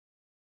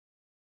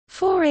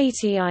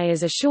480i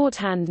is a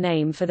shorthand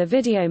name for the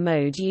video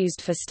mode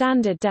used for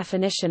standard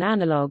definition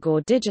analog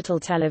or digital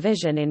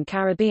television in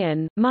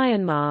Caribbean,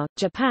 Myanmar,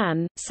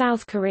 Japan,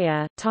 South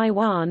Korea,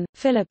 Taiwan,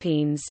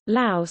 Philippines,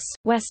 Laos,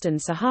 Western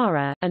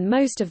Sahara, and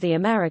most of the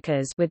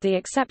Americas with the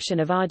exception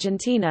of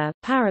Argentina,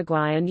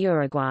 Paraguay and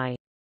Uruguay.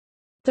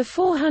 The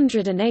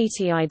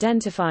 480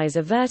 identifies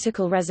a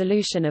vertical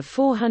resolution of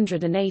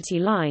 480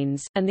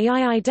 lines, and the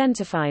I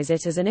identifies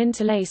it as an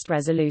interlaced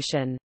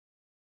resolution.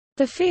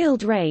 The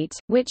field rate,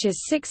 which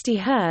is 60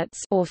 Hz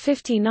or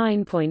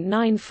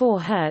 59.94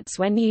 Hz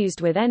when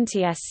used with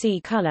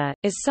NTSC color,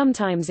 is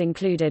sometimes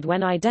included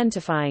when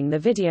identifying the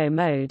video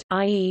mode,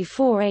 i.e.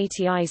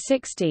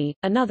 480i60.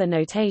 Another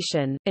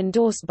notation,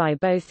 endorsed by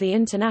both the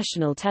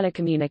International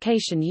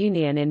Telecommunication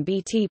Union in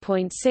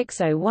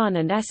BT.601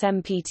 and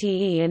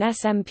SMPTE in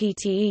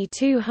SMPTE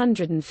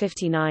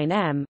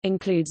 259M,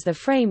 includes the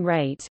frame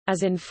rate,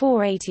 as in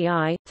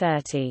 480i,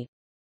 30.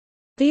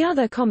 The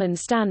other common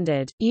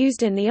standard,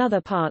 used in the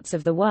other parts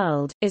of the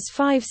world, is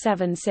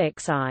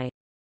 576i.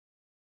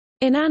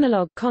 In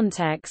analog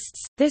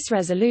contexts, this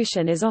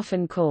resolution is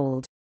often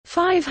called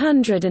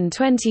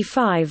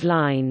 525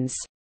 lines.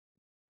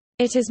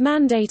 It is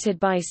mandated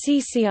by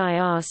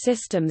CCIR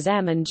systems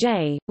M and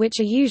J, which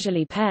are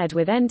usually paired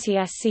with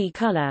NTSC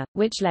color,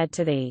 which led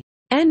to the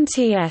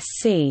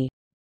NTSC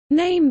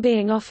name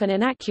being often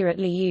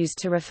inaccurately used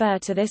to refer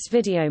to this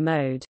video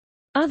mode.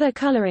 Other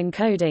color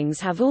encodings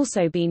have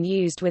also been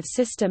used with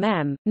System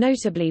M,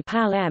 notably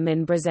PAL-M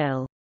in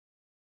Brazil.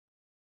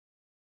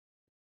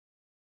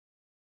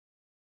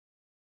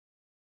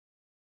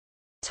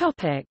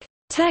 Topic: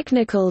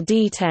 Technical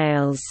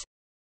details.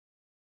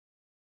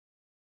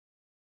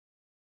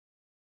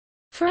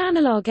 For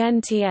analog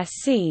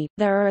NTSC,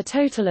 there are a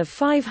total of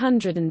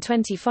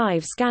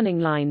 525 scanning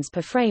lines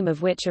per frame,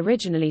 of which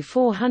originally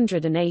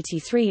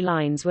 483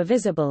 lines were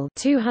visible,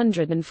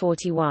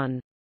 241.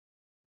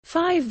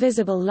 5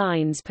 visible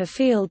lines per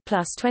field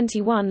plus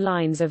 21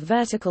 lines of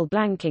vertical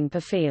blanking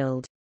per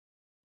field.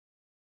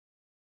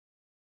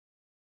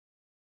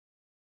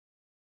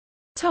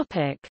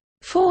 Topic: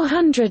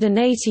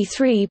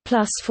 483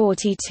 plus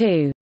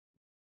 42.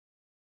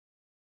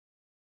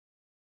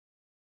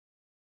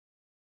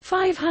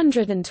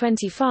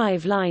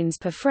 525 lines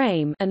per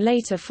frame and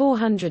later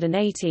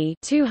 480,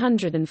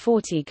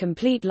 240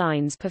 complete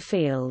lines per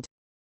field.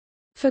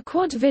 For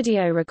quad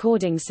video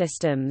recording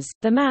systems,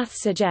 the math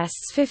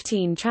suggests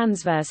 15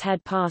 transverse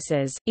head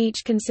passes,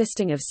 each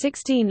consisting of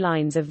 16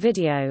 lines of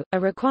video, are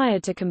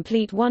required to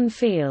complete one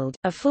field.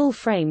 A full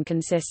frame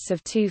consists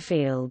of 2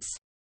 fields.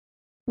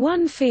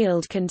 One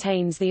field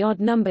contains the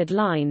odd-numbered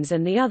lines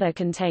and the other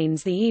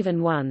contains the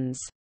even ones.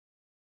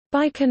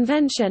 By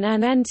convention,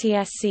 an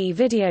NTSC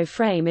video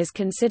frame is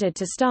considered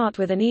to start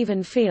with an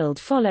even field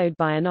followed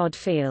by an odd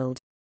field.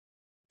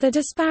 The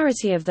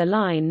disparity of the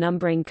line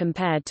numbering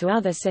compared to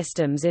other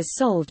systems is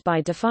solved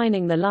by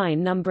defining the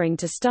line numbering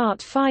to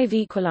start 5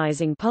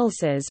 equalizing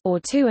pulses or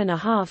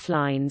 2.5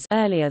 lines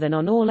earlier than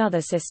on all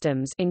other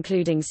systems,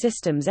 including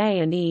systems A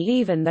and E,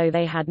 even though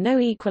they had no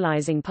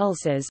equalizing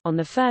pulses on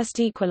the first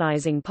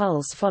equalizing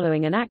pulse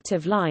following an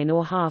active line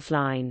or half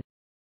line.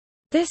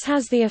 This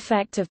has the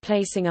effect of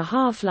placing a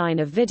half line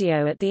of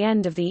video at the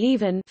end of the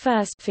even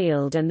first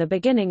field and the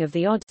beginning of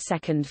the odd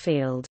second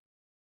field.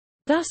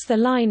 Thus the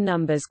line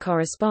numbers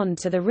correspond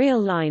to the real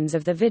lines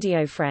of the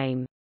video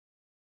frame.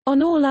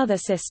 On all other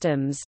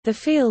systems, the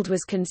field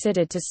was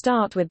considered to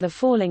start with the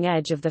falling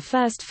edge of the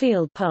first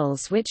field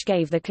pulse, which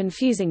gave the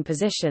confusing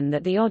position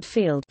that the odd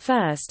field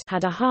first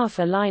had a half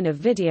a line of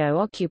video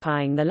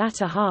occupying the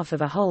latter half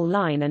of a whole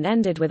line and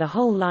ended with a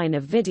whole line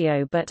of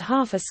video but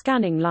half a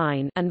scanning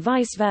line, and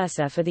vice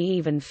versa for the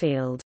even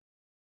field.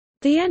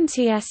 The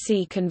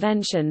NTSC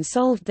convention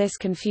solved this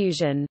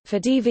confusion.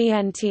 For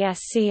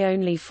DV-NTSC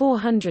only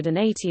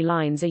 480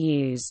 lines are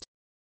used.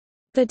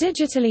 The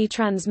digitally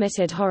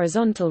transmitted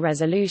horizontal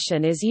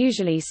resolution is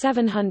usually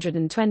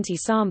 720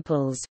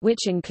 samples,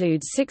 which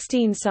includes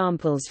 16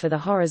 samples for the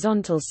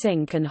horizontal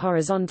sync and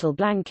horizontal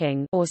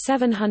blanking, or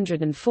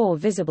 704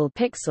 visible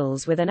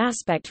pixels with an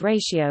aspect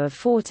ratio of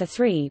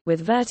 4:3 with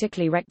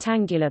vertically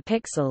rectangular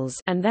pixels,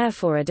 and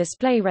therefore a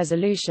display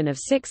resolution of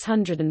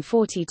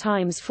 640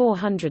 ×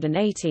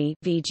 480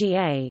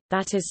 VGA,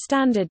 that is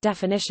standard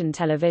definition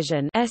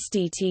television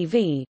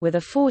 (SDTV) with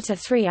a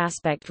 4:3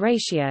 aspect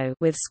ratio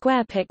with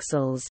square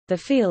pixels. The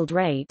field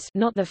rate,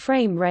 not the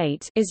frame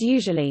rate, is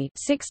usually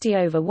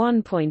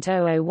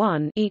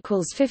 60/1.001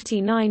 equals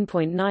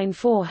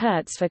 59.94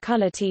 Hz for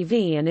color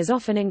TV and is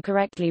often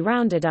incorrectly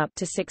rounded up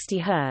to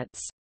 60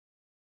 Hz.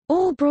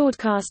 All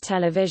broadcast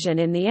television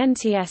in the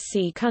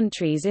NTSC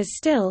countries is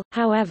still,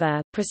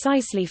 however,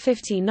 precisely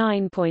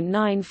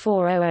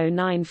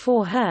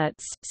 59.940094 Hz.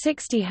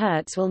 60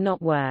 Hz will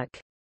not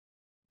work.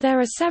 There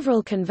are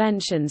several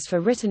conventions for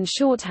written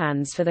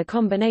shorthands for the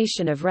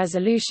combination of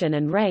resolution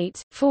and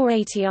rate: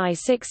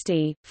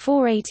 480i60,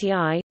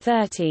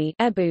 480i30,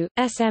 EBU,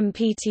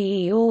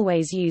 SMPTE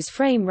always use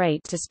frame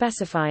rate to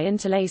specify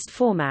interlaced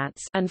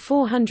formats, and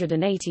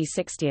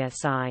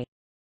 480/60i.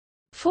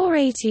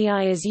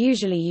 480i is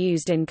usually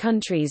used in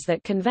countries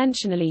that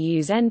conventionally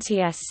use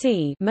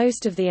NTSC,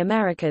 most of the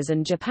Americas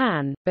and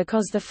Japan,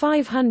 because the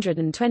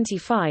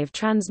 525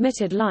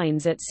 transmitted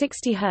lines at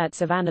 60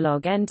 Hz of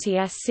analog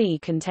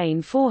NTSC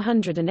contain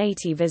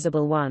 480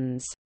 visible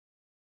ones.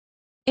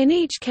 In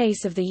each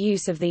case of the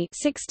use of the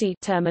 60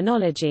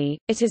 terminology,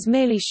 it is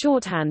merely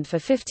shorthand for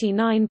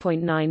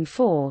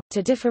 59.94,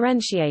 to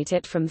differentiate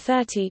it from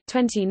 30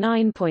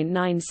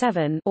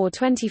 29.97 or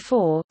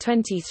 24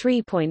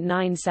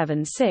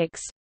 23.976.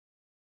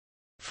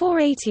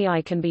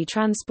 480i can be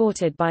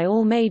transported by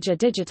all major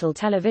digital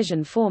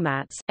television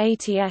formats,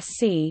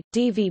 ATSC,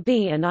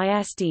 DVB and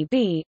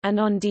ISDB, and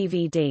on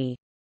DVD.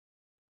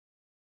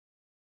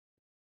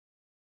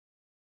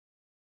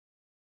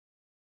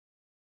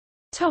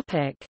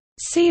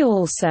 See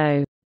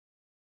also: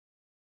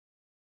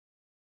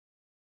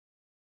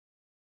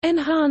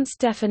 Enhanced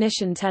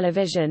Definition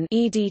Television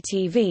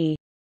 (EDTV),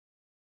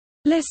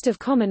 List of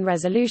common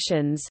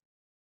resolutions,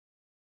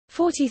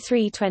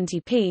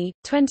 4320p,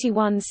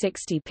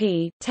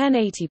 2160p,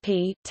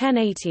 1080p,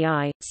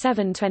 1080i,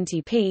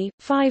 720p,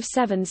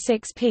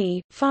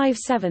 576p,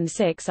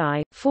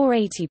 576i,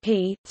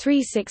 480p,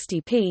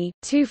 360p,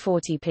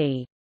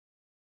 240p.